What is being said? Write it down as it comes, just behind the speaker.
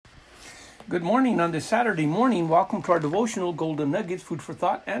Good morning on this Saturday morning. Welcome to our devotional Golden Nuggets, food for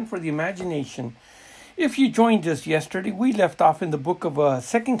thought and for the imagination. If you joined us yesterday, we left off in the book of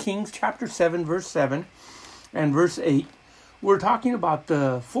 2 Kings chapter 7, verse 7 and verse 8. We're talking about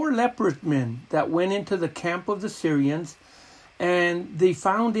the 4 leprous men that went into the camp of the Syrians, and they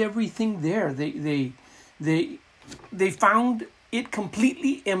found everything there. They found it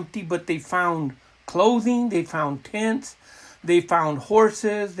completely empty, but they found clothing, they found tents, they found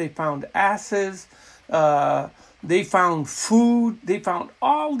horses, they found asses, they found food, they found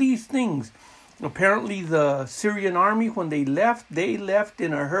all these things. Apparently the Syrian army, when they left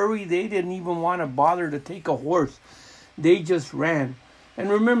in a hurry. They didn't even want to bother to take a horse. They just ran. And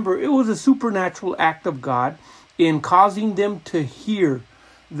remember, it was a supernatural act of God in causing them to hear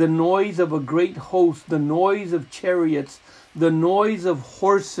the noise of a great host, the noise of chariots, the noise of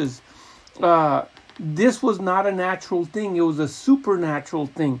horses. This was not a natural thing. It was a supernatural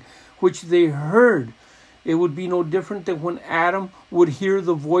thing, which they heard. It would be no different than when Adam would hear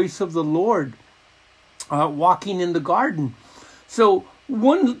the voice of the Lord walking in the garden. So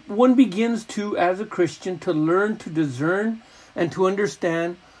one begins to, as a Christian, to learn to discern and to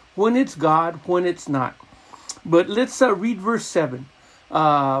understand when it's God, when it's not. But let's read verse 7.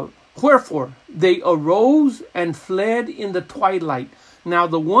 Wherefore they arose and fled in the twilight. Now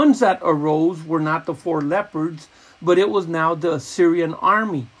the ones that arose were not the 4 leopards, but it was now the Syrian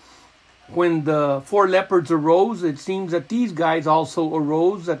army. When the 4 leopards arose, it seems that these guys also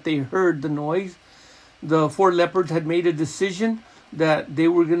arose, that they heard the noise. The 4 leopards had made a decision that they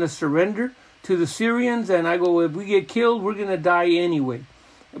were going to surrender to the Syrians. And I go, if we get killed, we're going to die anyway.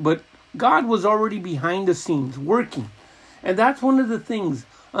 But God was already behind the scenes working. And that's one of the things.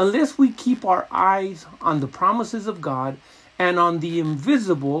 Unless we keep our eyes on the promises of God and on the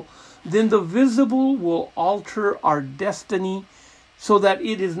invisible, then the visible will alter our destiny so that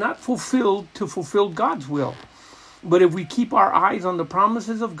it is not fulfilled to fulfill God's will. But if we keep our eyes on the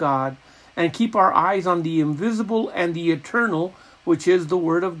promises of God and keep our eyes on the invisible and the eternal, which is the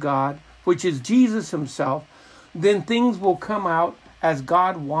Word of God, which is Jesus Himself, then things will come out as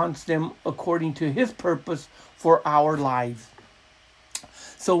God wants them according to His purpose for our lives.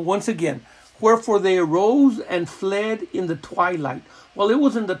 So once again, wherefore they arose and fled in the twilight. Well, it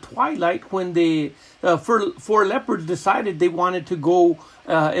was in the twilight when the 4 leopards decided they wanted to go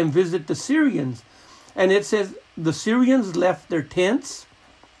and visit the Syrians. And it says the Syrians left their tents,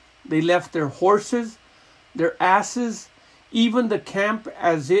 they left their horses, their asses, even the camp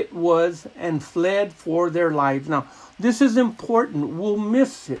as it was, and fled for their lives. Now, this is important. We'll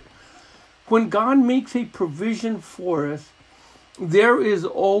miss it. When God makes a provision for us, there is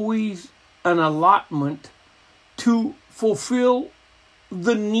always an allotment to fulfill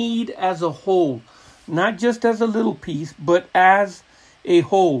the need as a whole, not just as a little piece, but as a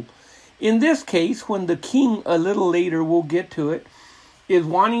whole. In this case, when the king, a little later, we'll get to it, is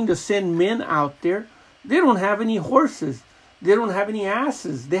wanting to send men out there, they don't have any horses. They don't have any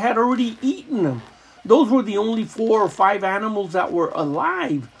asses. They had already eaten them. Those were the only 4 or 5 animals that were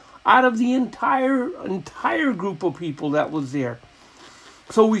alive out of the entire group of people that was there.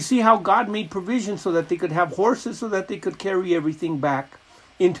 So we see how God made provision so that they could have horses, so that they could carry everything back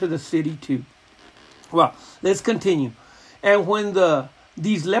into the city too. Well, let's continue. And when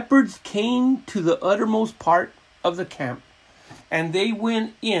these leopards came to the uttermost part of the camp, and they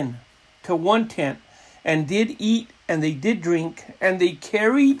went in to one tent, and did eat, and they did drink, and they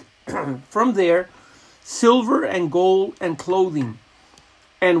carried from there silver and gold and clothing,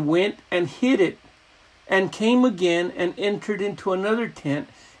 and went and hid it, and came again and entered into another tent,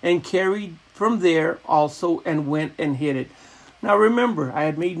 and carried from there also, and went and hid it. Now remember, I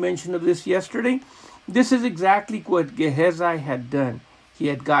had made mention of this yesterday. This is exactly what Gehazi had done. He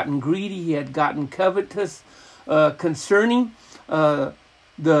had gotten greedy, he had gotten covetous concerning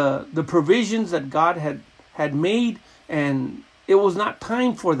the provisions that God had made, and it was not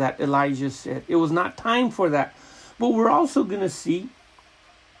time for that, Elijah said. It was not time for that. But we're also going to see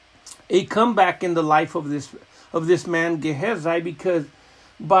a comeback in the life of this man Gehazi, because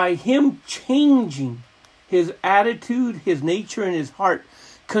by him changing his attitude, his nature, and his heart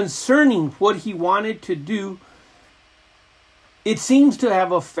concerning what he wanted to do, it seems to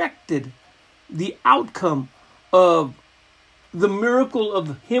have affected the outcome of the miracle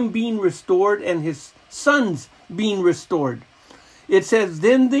of him being restored and his sons being restored. It says,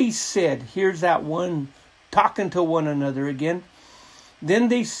 then they said, here's that one talking to one another again. Then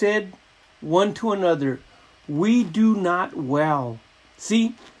they said one to another, we do not well.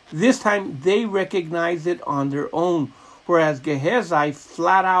 See, this time they recognized it on their own. Whereas Gehazi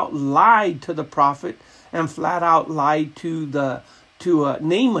flat out lied to the prophet and flat out lied to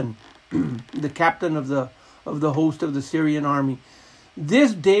Naaman. the captain of the host of the Syrian army.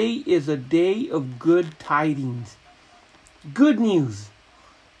 This day is a day of good tidings, good news,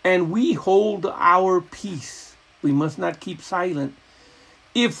 and we hold our peace. We must not keep silent.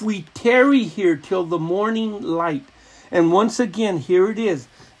 If we tarry here till the morning light, and once again, here it is.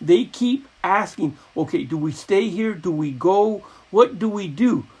 They keep asking, okay, do we stay here? Do we go? What do we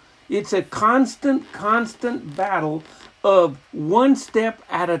do? It's a constant battle of one step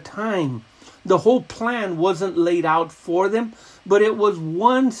at a time. The whole plan wasn't laid out for them, but it was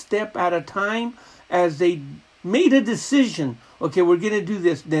one step at a time as they made a decision. Okay, we're going to do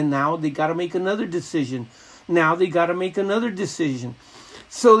this. Then now they got to make another decision. Now they got to make another decision.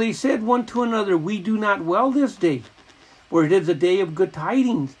 So they said one to another, we do not well this day, for it is a day of good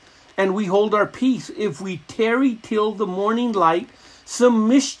tidings, and we hold our peace. If we tarry till the morning light, some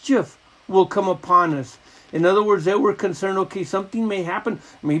mischief will come upon us. In other words, they were concerned, okay, something may happen.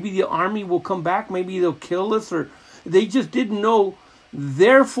 Maybe the army will come back. Maybe they'll kill us. Or they just didn't know.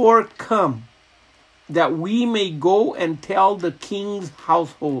 Therefore come, that we may go and tell the king's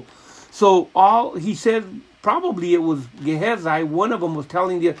household. So he said, probably it was Gehazi, one of them was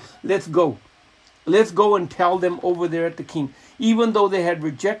telling them, let's go. Let's go and tell them over there at the king. Even though they had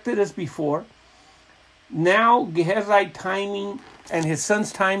rejected us before, now Gehazi's timing and his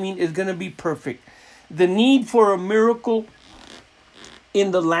son's timing is going to be perfect. The need for a miracle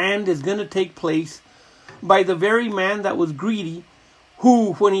in the land is going to take place by the very man that was greedy,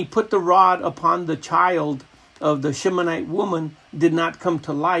 who, when he put the rod upon the child of the Shemonite woman, did not come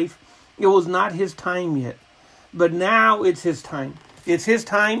to life. It was not his time yet. But now it's his time. It's his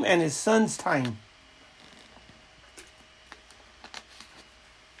time and his son's time.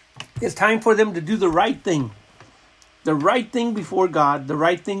 It's time for them to do the right thing. The right thing before God, the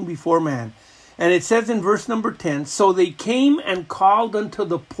right thing before man. And it says in verse number 10, so they came and called unto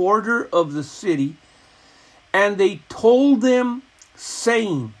the porter of the city, and they told them,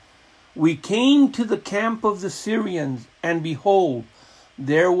 saying, we came to the camp of the Syrians, and behold,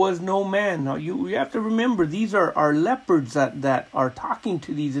 there was no man. Now you have to remember, these are leopards that are talking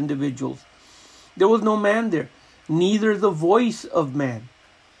to these individuals. There was no man there, neither the voice of man,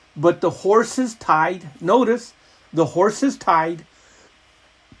 but the horses tied. Notice, the horses tied,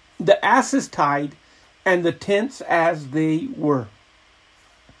 the asses tied, and the tents as they were.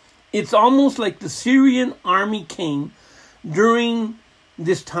 It's almost like the Syrian army came during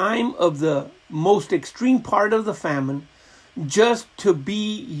this time of the most extreme part of the famine, just to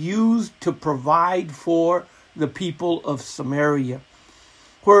be used to provide for the people of Samaria,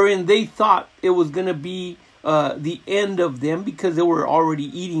 wherein they thought it was going to be the end of them, because they were already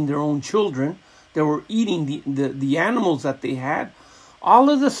eating their own children. They were eating the animals that they had.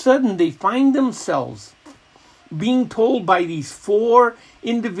 All of a sudden, they find themselves being told by these 4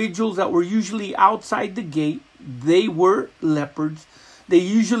 individuals that were usually outside the gate. They were leopards. They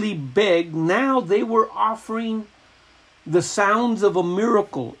usually begged. Now they were offering the sounds of a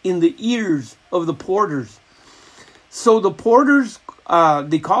miracle in the ears of the porters. So the porters,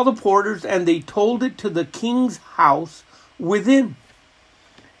 they called the porters, and they told it to the king's house within.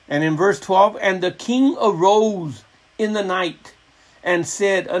 And in verse 12, and the king arose in the night and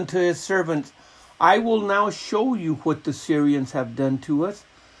said unto his servants, I will now show you what the Syrians have done to us.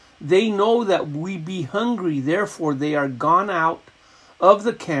 They know that we be hungry, therefore they are gone out of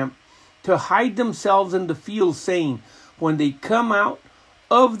the camp to hide themselves in the field, saying, when they come out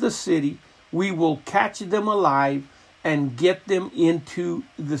of the city, we will catch them alive and get them into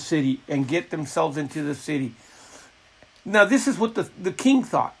the city, and get themselves into the city. Now, this is what the king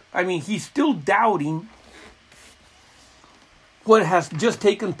thought. I mean, he's still doubting what has just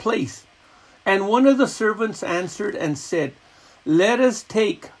taken place. And one of the servants answered and said, let us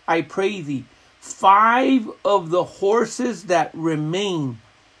take, I pray thee, 5 of the horses that remain,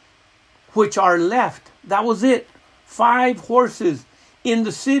 which are left. That was it. 5 horses in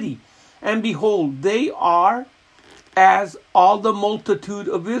the city. And behold, they are as all the multitude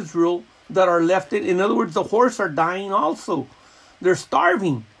of Israel that are left. In other words, the horse are dying also. They're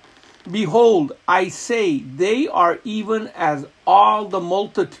starving. Behold, I say, they are even as all the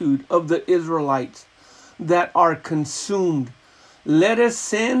multitude of the Israelites that are consumed. Let us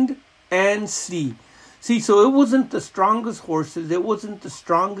send and see. See, so it wasn't the strongest horses. It wasn't the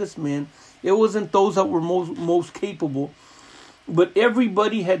strongest men. It wasn't those that were most capable. But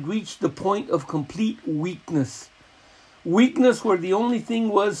everybody had reached the point of complete weakness. Weakness where the only thing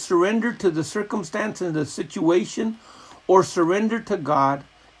was surrender to the circumstance and the situation, or surrender to God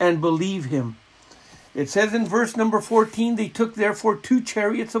and believe him. It says in verse number 14, they took therefore 2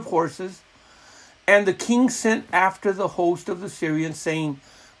 chariots of horses, and the king sent after the host of the Syrians, saying,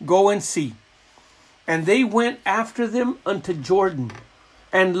 Go and see. And they went after them unto Jordan.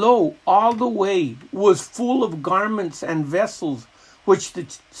 And lo, all the way was full of garments and vessels, which the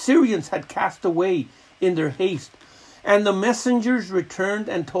Syrians had cast away in their haste. And the messengers returned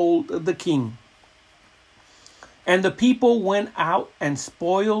and told the king. And the people went out and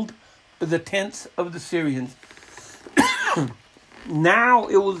spoiled the tents of the Syrians. Now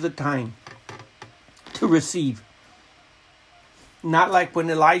it was the time to receive. Not like when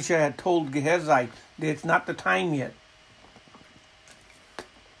Elijah had told Gehazi that it's not the time yet.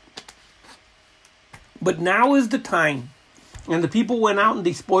 But now is the time. And the people went out and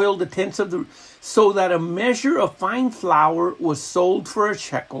they spoiled the tents of the... So that a measure of fine flour was sold for a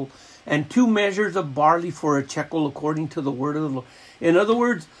shekel, and 2 measures of barley for a shekel, according to the word of the Lord. In other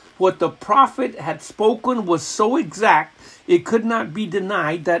words, what the prophet had spoken was so exact, it could not be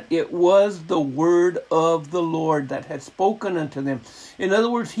denied that it was the word of the Lord that had spoken unto them. In other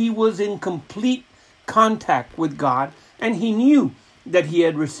words, he was in complete contact with God, and he knew that he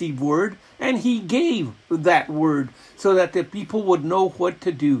had received word, and he gave that word so that the people would know what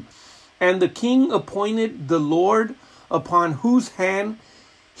to do. And the king appointed the Lord, upon whose hand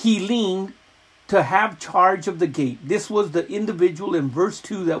he leaned, to have charge of the gate. This was the individual in verse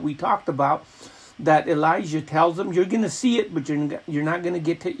 2 that we talked about, that Elijah tells him, you're going to see it, but you're not going to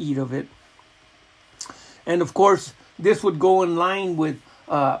get to eat of it. And of course, this would go in line with,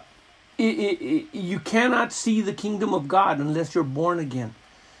 you cannot see the kingdom of God unless you're born again.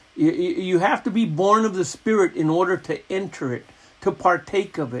 You have to be born of the Spirit in order to enter it, to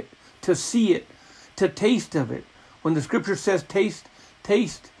partake of it, to see it, to taste of it. When the scripture says taste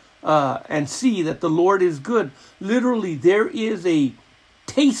and see that the Lord is good, literally there is a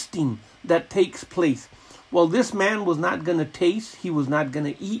tasting that takes place. Well, this man was not going to taste. He was not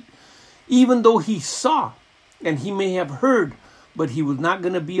going to eat, even though he saw and he may have heard, but he was not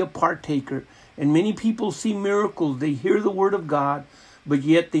going to be a partaker. And many people see miracles. They hear the word of God, but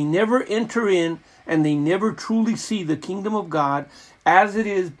yet they never enter in, and they never truly see the kingdom of God as it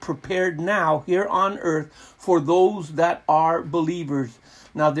is prepared now here on earth for those that are believers.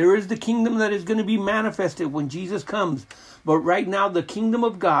 Now, there is the kingdom that is going to be manifested when Jesus comes. But right now, the kingdom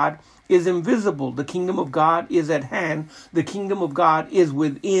of God is invisible. The kingdom of God is at hand. The kingdom of God is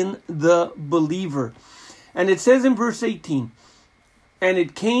within the believer. And it says in verse 18, and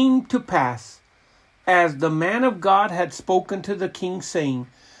it came to pass, as the man of God had spoken to the king, saying,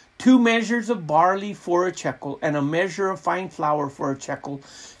 2 measures of barley for a shekel, and a measure of fine flour for a shekel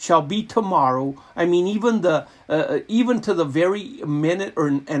shall be tomorrow. I mean, even to the very minute or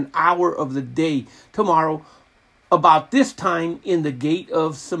an hour of the day, tomorrow, about this time in the gate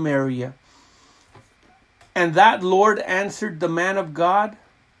of Samaria. And that Lord answered the man of God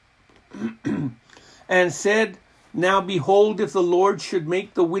and said, now behold, if the Lord should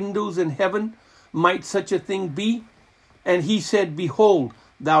make the windows in heaven, might such a thing be? And he said, behold,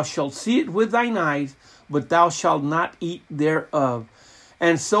 thou shalt see it with thine eyes, but thou shalt not eat thereof.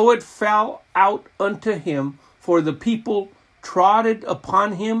 And so it fell out unto him, for the people trotted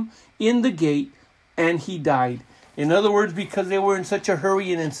upon him in the gate, and he died. In other words, because they were in such a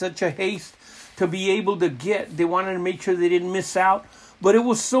hurry and in such a haste to be able to get, they wanted to make sure they didn't miss out. But it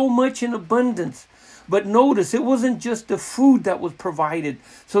was so much in abundance. But notice, it wasn't just the food that was provided.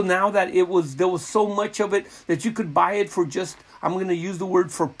 So now that there was so much of it that you could buy it for just, I'm going to use the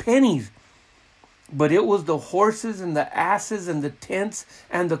word for pennies. But it was the horses and the asses and the tents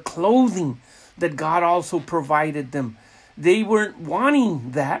and the clothing that God also provided them. They weren't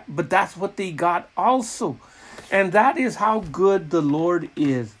wanting that, but that's what they got also. And that is how good the Lord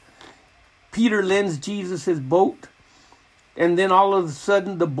is. Peter lends Jesus his boat. And then all of a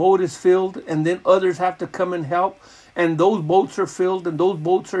sudden the boat is filled, and then others have to come and help, and those boats are filled and those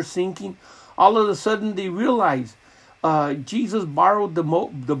boats are sinking. All of a sudden they realize Jesus borrowed the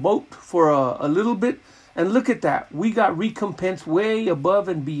boat for a little bit, and look at that. We got recompense way above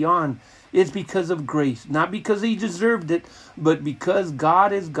and beyond. It's because of grace, not because he deserved it, but because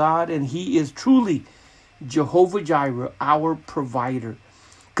God is God and he is truly Jehovah Jireh, our provider.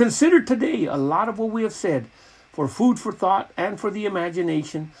 Consider today a lot of what we have said, for food for thought and for the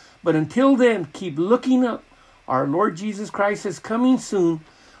imagination. But until then, keep looking up. Our Lord Jesus Christ is coming soon.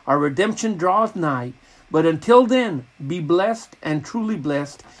 Our redemption draws nigh. But until then, be blessed and truly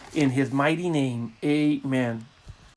blessed in his mighty name. Amen.